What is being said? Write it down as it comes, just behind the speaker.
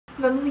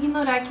Vamos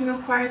ignorar que meu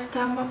quarto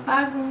tá uma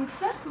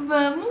bagunça.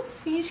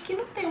 Vamos fingir que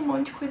não tem um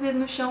monte de coisa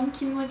no chão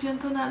que não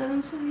adiantou nada,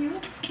 não sumiu.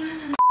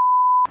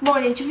 Bom,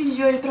 gente, o vídeo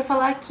de hoje é pra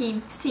falar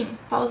aqui, sim,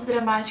 pausa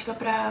dramática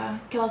pra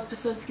aquelas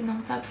pessoas que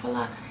não sabem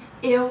falar.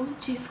 Eu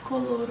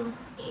descoloro.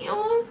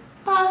 Eu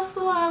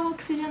passo água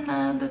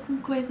oxigenada com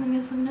coisa na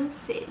minha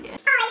sobrancelha.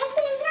 Olha,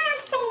 esse vídeo não é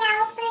um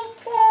tutorial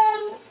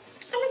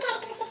porque eu não quero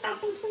que vocês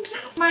façam isso em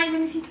casa. Mas eu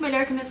me sinto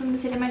melhor que a minha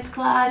sobrancelha é mais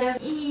clara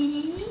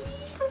e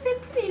fazer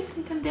por isso,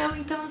 entendeu?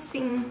 Então,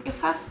 assim, eu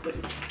faço por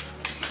isso.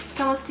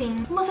 Então,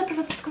 assim, vou mostrar pra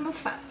vocês como eu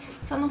faço.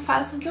 Só não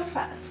faço o que eu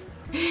faço.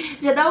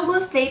 Já dá o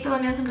gostei pela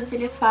minha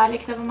sobrancelha falha,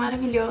 que tava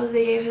maravilhosa,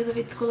 e aí eu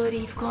resolvi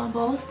descolorir e ficou uma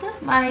bosta.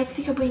 Mas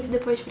fica bonito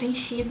depois de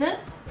preenchida.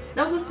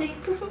 Dá um gostei,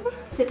 por favor.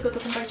 Sei porque eu tô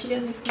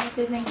compartilhando isso com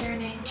vocês na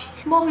internet.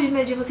 Morro de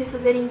medo de vocês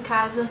fazerem em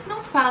casa. Não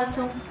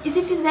façam. E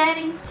se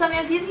fizerem, só me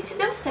avisem se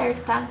deu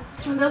certo, tá?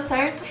 Se não deu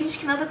certo, finge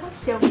que nada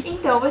aconteceu.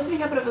 Então, eu vou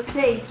explicar pra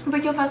vocês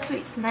porque eu faço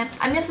isso, né?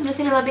 A minha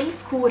sobrancelha, ela é bem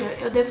escura.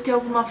 Eu devo ter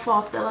alguma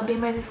foto dela bem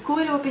mais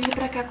escura. Eu vou pedir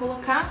pra cá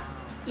colocar.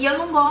 E eu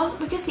não gosto,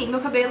 porque assim, meu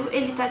cabelo,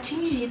 ele tá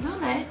tingido,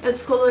 né? Eu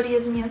descolori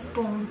as minhas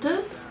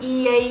pontas.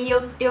 E aí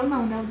eu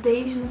não, né? O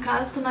David, no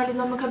caso,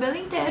 tonalizou meu cabelo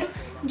inteiro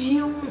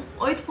de um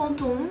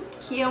 8.1,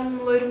 que é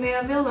um loiro meio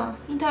avelã.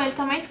 Então ele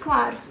tá mais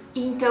claro.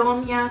 E então a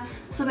minha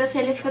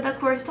sobrancelha fica da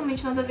cor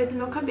totalmente nada a ver do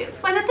meu cabelo.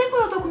 Mas até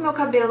quando eu tô com o meu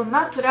cabelo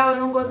natural, eu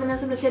não gosto da minha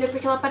sobrancelha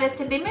porque ela parece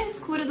ser bem mais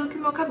escura do que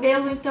o meu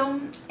cabelo. Então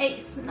é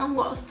isso, não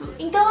gosto.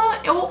 Então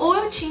ou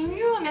eu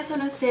tinjo a minha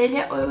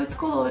sobrancelha ou eu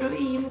descoloro.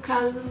 E no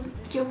caso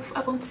que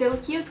aconteceu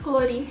aqui, eu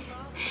descolori.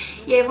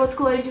 E aí eu vou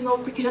descolorir de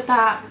novo porque já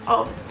tá,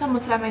 ó, vou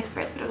mostrar mais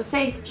perto pra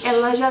vocês.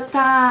 Ela já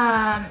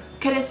tá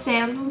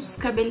crescendo uns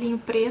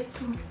cabelinhos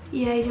preto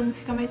e aí já não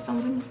fica mais tão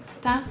bonito,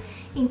 tá?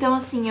 Então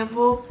assim, eu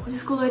vou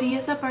descolorir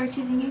essa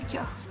partezinha aqui,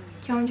 ó,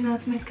 que é onde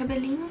nasce mais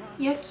cabelinho,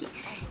 e aqui.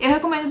 Eu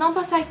recomendo não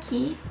passar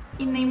aqui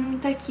e nem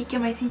muito aqui, que é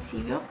mais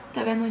sensível.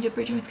 Tá vendo onde eu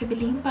perdi mais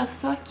cabelinho? Passa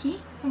só aqui,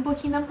 um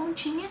pouquinho na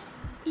pontinha.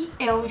 E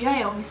já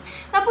Elvis.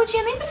 Na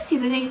pontinha nem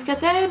precisa, gente, porque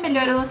até é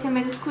melhor ela ser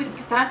mais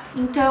escurinha, tá?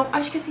 Então,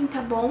 acho que assim tá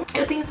bom.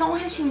 Eu tenho só um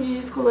restinho de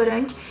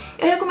descolorante.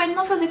 Eu recomendo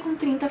não fazer com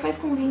 30, faz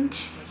com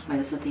 20. Mas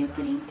eu só tenho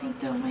 30,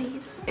 então é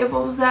isso. Eu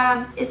vou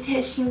usar esse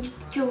restinho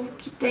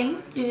que tem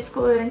de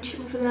descolorante.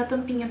 Vou fazer na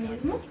tampinha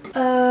mesmo.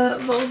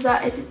 Vou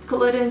usar esse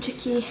descolorante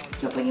aqui,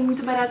 que eu paguei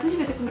muito barato. Eu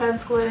devia ter comprado um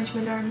descolorante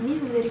melhor,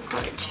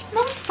 misericórdia.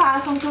 Não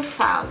façam o que eu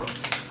falo.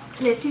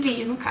 Nesse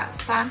vídeo, no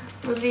caso, tá?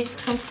 Nos vídeos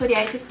que são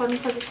tutoriais, vocês podem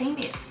fazer sem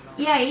medo.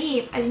 E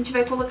aí, a gente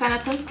vai colocar na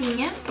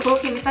tampinha. Eu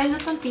coloquei metade da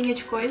tampinha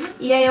de coisa.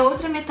 E aí a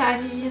outra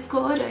metade de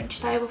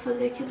descolorante, tá? Eu vou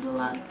fazer aqui do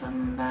lado pra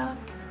não dar...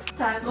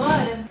 Tá,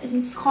 agora a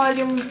gente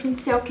escolhe um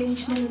pincel que a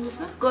gente não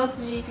usa.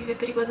 Gosto de viver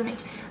perigosamente.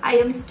 Aí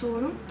eu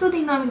misturo. Tudo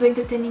em nome do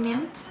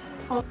entretenimento.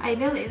 Ó, aí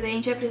beleza, aí a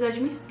gente vai precisar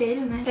de um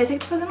espelho, né? Parece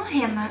que eu tô fazendo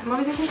rena. Uma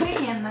vez eu comprei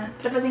rena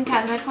pra fazer em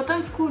casa, mas ficou tão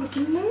escuro que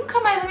nunca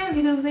mais na minha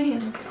vida eu usei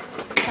rena.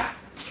 Tá,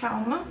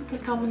 calma. Vou ter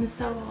calma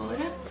nessa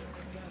hora.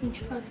 A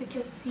gente passa aqui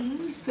assim,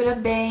 mistura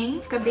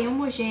bem, fica bem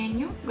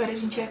homogêneo. Agora a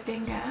gente vai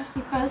pegar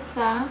e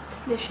passar,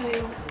 deixa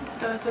eu...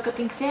 Só que eu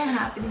tenho que ser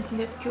rápida,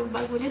 entendeu? Porque o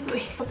bagulho é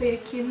doido. Vou pegar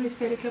aqui no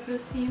espelho que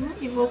aproxima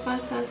e vou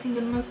passar assim,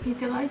 dando umas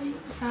pinceladinhas,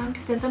 sabe?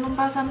 Tenta não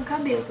passar no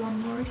cabelo, pelo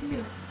amor de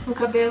Deus. No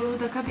cabelo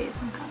da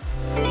cabeça, no caso.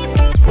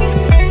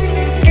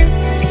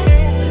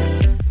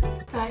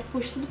 Tá, e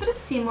puxa tudo pra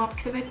cima, ó,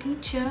 porque você vai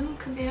penteando o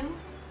cabelo.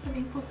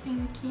 Bem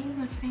pouquinho aqui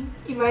na frente.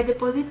 E vai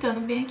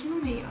depositando bem aqui no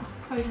meio, ó.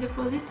 Pode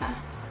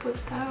depositar.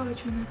 Depositar é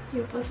ótimo, né? E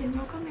eu passei no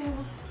meu cabelo.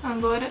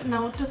 Agora, na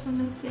outra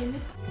sobrancelha.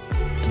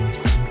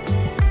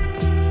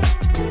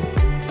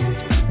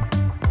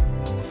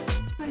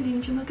 Ai,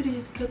 gente, eu não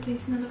acredito que eu tô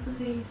ensinando a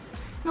fazer isso.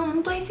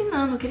 Não tô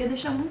ensinando. Eu queria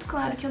deixar muito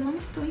claro que eu não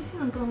estou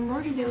ensinando, pelo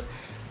amor de Deus.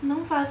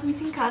 Não façam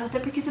isso em casa, até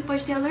porque você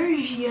pode ter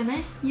alergia,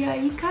 né? E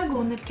aí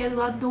cagou, né? Porque é do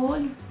lado do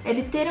olho. É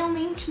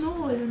literalmente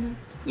no olho, né?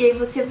 E aí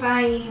você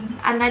vai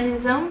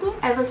analisando,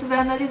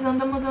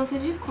 a mudança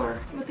de cor.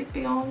 Vou ter que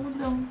pegar um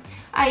algodão.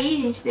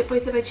 Aí, gente,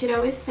 depois você vai tirar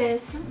o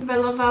excesso e vai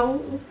lavar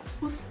o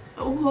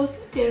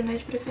rosto inteiro, né,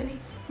 de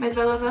preferência. Mas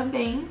vai lavar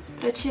bem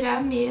pra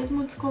tirar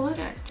mesmo o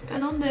descolorante. Eu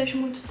não deixo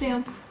muito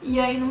tempo.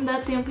 E aí não dá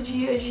tempo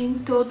de agir em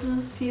todos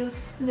os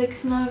fios. Mas é que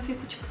senão eu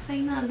fico, tipo,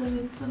 sem nada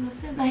mesmo de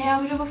sobrancelha. Na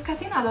real, eu já vou ficar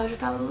sem nada, ó. Já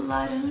tá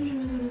laranja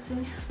minha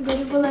sobrancelha. Agora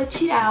eu vou lá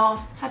tirar, ó.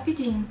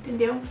 Rapidinho,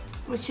 entendeu?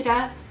 Vou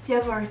tirar e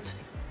já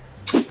volto.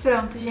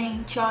 Pronto,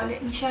 gente, olha,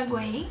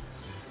 enxaguei.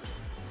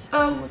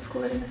 Amo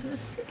descolorir minha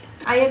sobrancelha.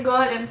 Aí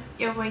agora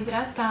eu vou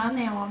hidratar,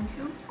 né,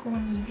 óbvio, com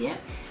Nivea.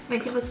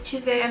 Mas se você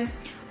tiver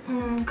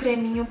um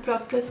creminho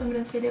próprio pra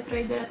sobrancelha pra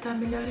hidratar,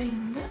 melhor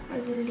ainda.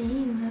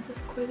 Vaselina,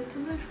 essas coisas,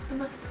 tudo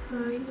ajuda bastante.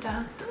 Eu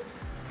hidrato.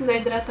 Se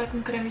quiser hidratar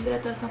com creme de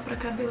hidratação pra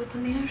cabelo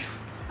também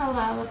ajuda. Olha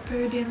lá, ela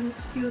perdendo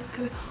os fios do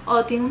cabelo.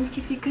 Ó, tem uns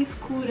que fica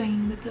escuro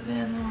ainda, tá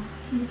vendo?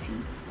 Enfim.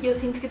 E eu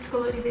sinto que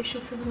descolorir deixa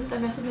o fio da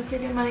minha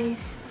sobrancelha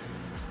mais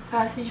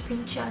fácil de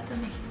pentear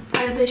também.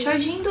 Aí eu deixo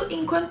agindo,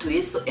 enquanto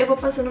isso eu vou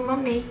passando uma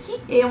make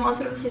e eu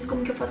mostro pra vocês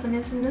como que eu faço a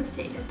minha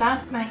sobrancelha,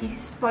 tá?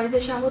 Mas pode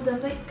deixar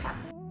rodando aí, cara.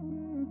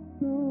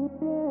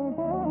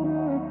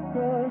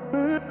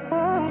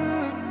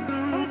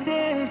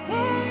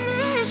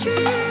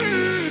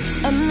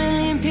 A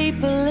million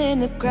people in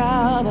the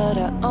crowd, but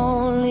I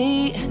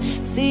only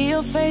see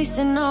your face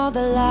in all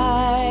the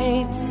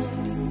lights.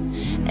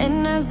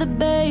 And as the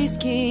bass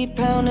keep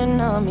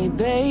pounding on me,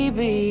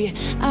 baby,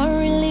 I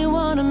really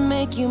wanna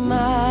make you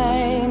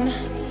mine.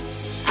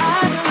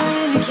 I don't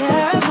really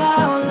care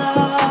about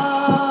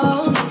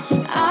love.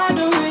 I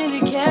don't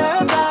really care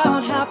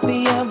about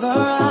happy ever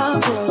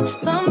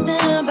afters.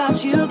 Something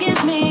about you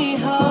gives me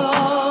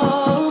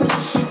hope.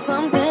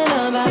 Something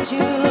about you,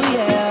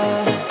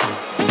 yeah.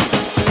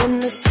 When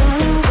the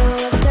sun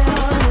goes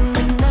down and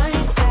the night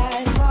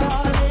sky's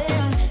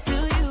falling, do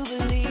you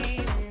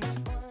believe in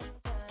one?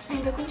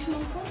 Ainda continuo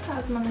um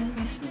fantasma, né?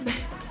 Mas tudo bem.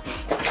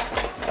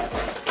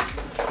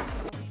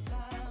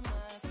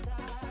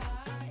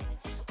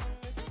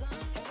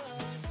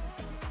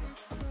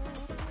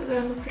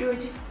 Agora no frio é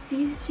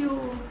difícil,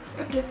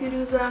 eu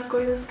prefiro usar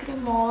coisas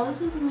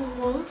cremosas no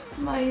rosto,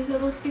 mas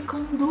elas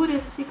ficam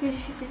duras, fica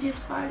difícil de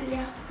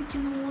espalhar. Aqui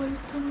no olho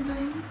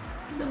também,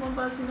 dá uma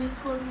base mais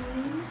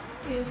rosinha.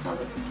 Eu só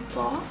vou de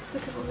pó, só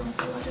que eu vou usar um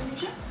pó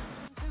laranja.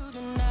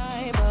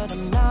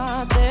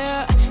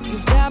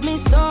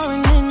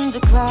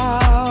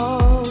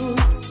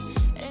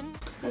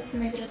 Faço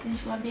meu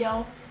hidratante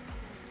labial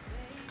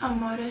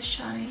Amora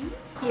Shine.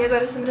 E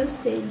agora a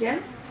sobrancelha.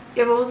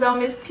 Eu vou usar o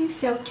mesmo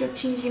pincel que eu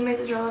tingi, mas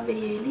eu já lavei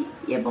ele.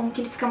 E é bom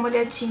que ele fica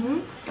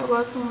molhadinho. Eu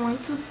gosto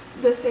muito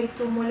do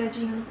efeito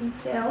molhadinho no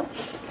pincel.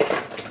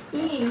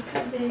 E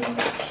cadê,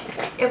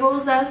 gente? Eu vou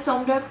usar a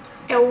sombra,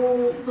 é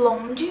o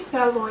Blonde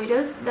pra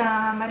loiras,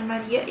 da Mari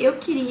Maria. Eu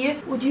queria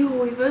o de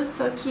ruivas,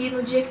 só que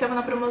no dia que tava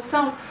na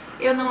promoção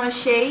eu não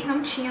achei.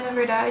 Não tinha, na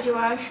verdade, eu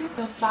acho.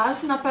 Eu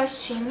passo na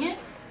pastinha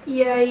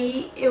e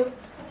aí eu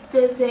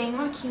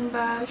desenho aqui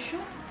embaixo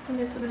a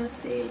minha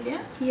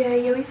sobrancelha e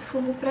aí eu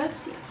esfumo pra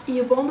cima.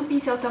 E o bom do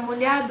pincel tá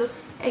molhado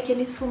é que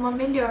ele esfuma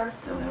melhor,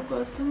 então eu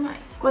gosto mais.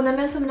 Quando a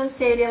minha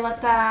sobrancelha ela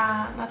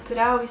tá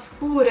natural,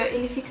 escura,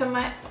 ele fica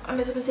mais, a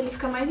minha sobrancelha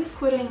fica mais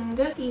escura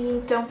ainda, e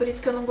então por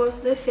isso que eu não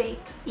gosto do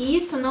efeito. E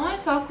isso não é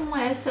só com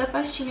essa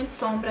pastinha de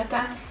sombra,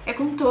 tá? É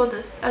com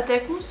todas, até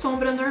com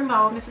sombra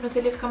normal. A minha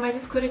sobrancelha fica mais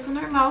escura que o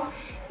normal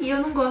e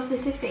eu não gosto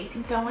desse efeito,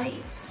 então é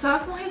isso. Só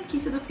com o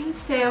resquício do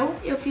pincel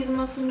eu fiz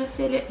uma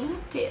sobrancelha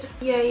inteira.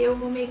 E aí eu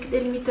vou meio que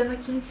delimitando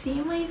aqui em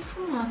cima e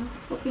esfumando.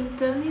 Vou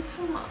pintando e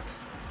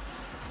esfumando.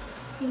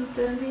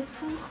 Pintando e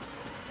esfumando.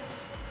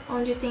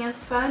 Onde tem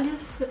as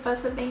falhas, você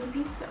passa bem o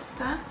pincel,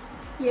 tá?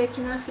 E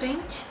aqui na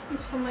frente,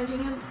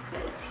 esfumadinha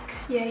básica.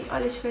 E aí,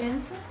 olha a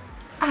diferença?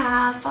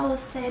 Ah, fala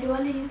sério,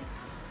 olha isso.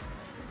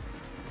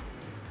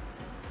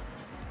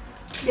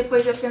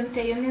 Depois eu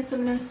penteio a minha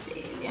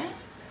sobrancelha.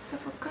 Tá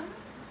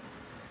focando?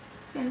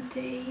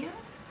 Penteio.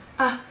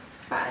 Ah,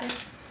 para.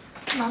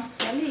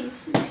 Nossa, olha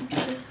isso, gente.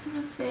 Olha essa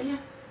sobrancelha.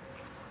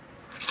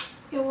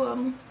 Eu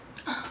amo.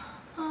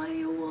 Ai,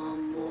 eu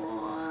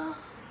amo.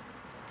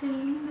 É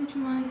linda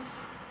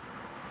demais.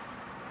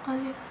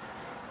 Olha.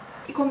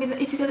 E combina,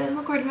 e fica da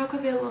mesma cor do meu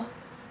cabelo,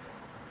 ó.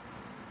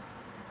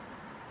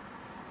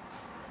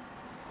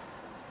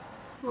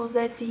 Vou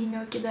usar esse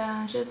rímel aqui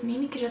da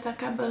Jasmine, que já tá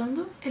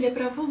acabando. Ele é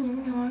pra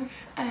volume, eu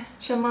acho. É,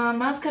 chama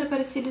Máscara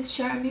para Cílios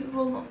Charme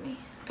Volume.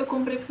 Eu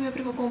comprei porque minha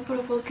prima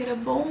comprou, falou que era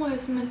bom, eu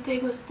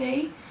experimentei,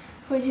 gostei.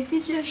 Foi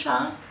difícil de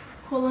achar.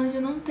 Rolândia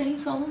não tem,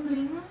 só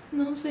Londrina.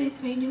 Não sei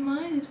se vende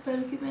mais,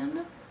 espero que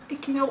venda. É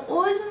que meu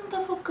olho não tá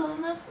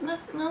focando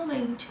na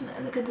lente, né?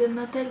 Quer dizer,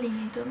 na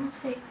telinha, então não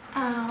sei.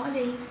 Ah, olha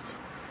isso.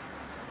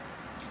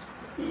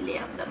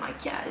 Linda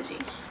maquiagem.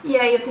 E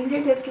aí, eu tenho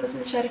certeza que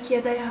vocês acharam que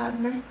ia dar errado,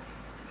 né?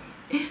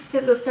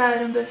 Vocês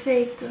gostaram do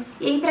efeito?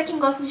 E aí, pra quem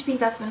gosta de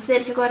pintar a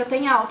sobrancelha, que agora tá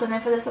em alta,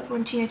 né? Fazer essa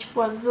pontinha tipo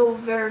azul,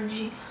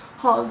 verde,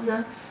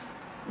 rosa.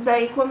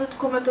 Daí, como eu tô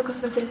com a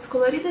sobrancelha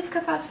descolorida,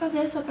 fica fácil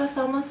fazer, só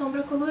passar uma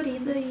sombra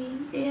colorida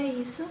e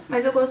é isso.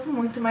 Mas eu gosto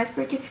muito, mais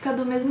porque fica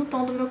do mesmo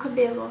tom do meu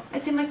cabelo, ó.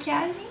 Mas sem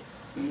maquiagem,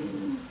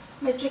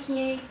 mas pra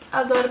quem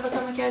adora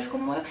passar maquiagem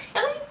como eu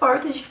não me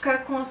importo de ficar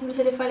com a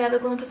sobrancelha falhada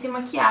quando eu tô sem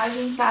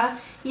maquiagem, tá?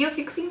 E eu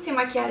fico sem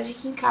maquiagem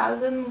aqui em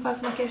casa, não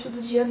passo maquiagem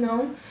todo dia,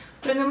 não.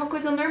 Pra mim é uma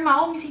coisa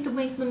normal, me sinto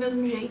bem do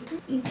mesmo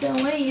jeito.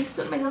 Então é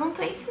isso, mas eu não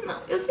tô ensinando.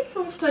 Eu sei que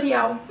é um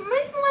tutorial,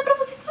 mas não é pra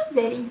vocês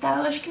fazerem, tá?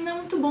 Eu acho que não é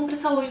muito bom pra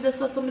saúde da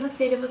sua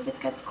sobrancelha você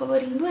ficar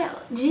descolorindo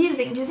ela.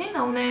 Dizem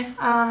não, né?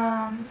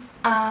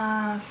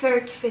 A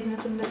Fer, que fez minha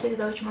sobrancelha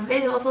da última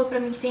vez, ela falou pra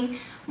mim que tem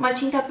uma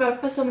tinta própria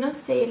pra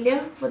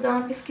sobrancelha. Vou dar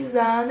uma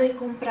pesquisada e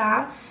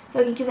comprar. Se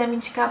alguém quiser me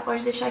indicar,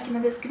 pode deixar aqui na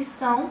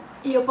descrição.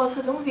 E eu posso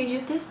fazer um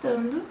vídeo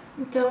testando.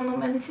 Então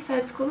não é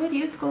necessário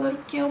descolorir, eu descoloro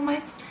porque é o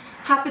mais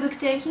rápido que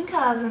tem aqui em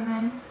casa,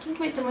 né? Quem que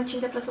vai ter uma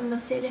tinta pra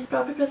sobrancelha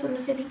própria pra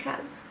sobrancelha em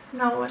casa?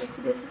 Na hora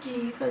que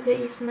decidi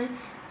fazer isso, né?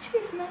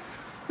 Difícil, né?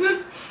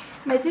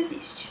 Mas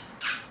existe.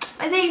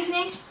 Mas é isso,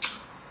 gente.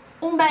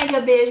 Um mega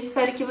beijo,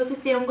 espero que vocês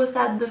tenham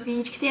gostado do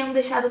vídeo, que tenham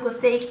deixado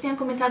gostei, que tenham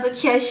comentado o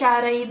que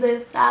acharam aí do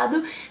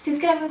resultado. Se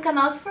inscreve no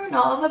canal se for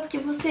nova, porque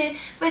você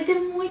vai ser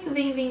muito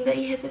bem-vinda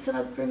e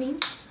recepcionado por mim.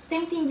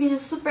 Sempre tem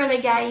vídeos super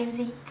legais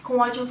e com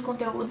ótimos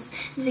conteúdos,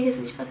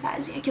 diga-se de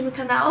passagem, aqui no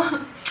canal.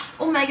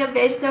 Um mega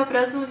beijo, até o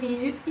próximo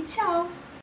vídeo e tchau!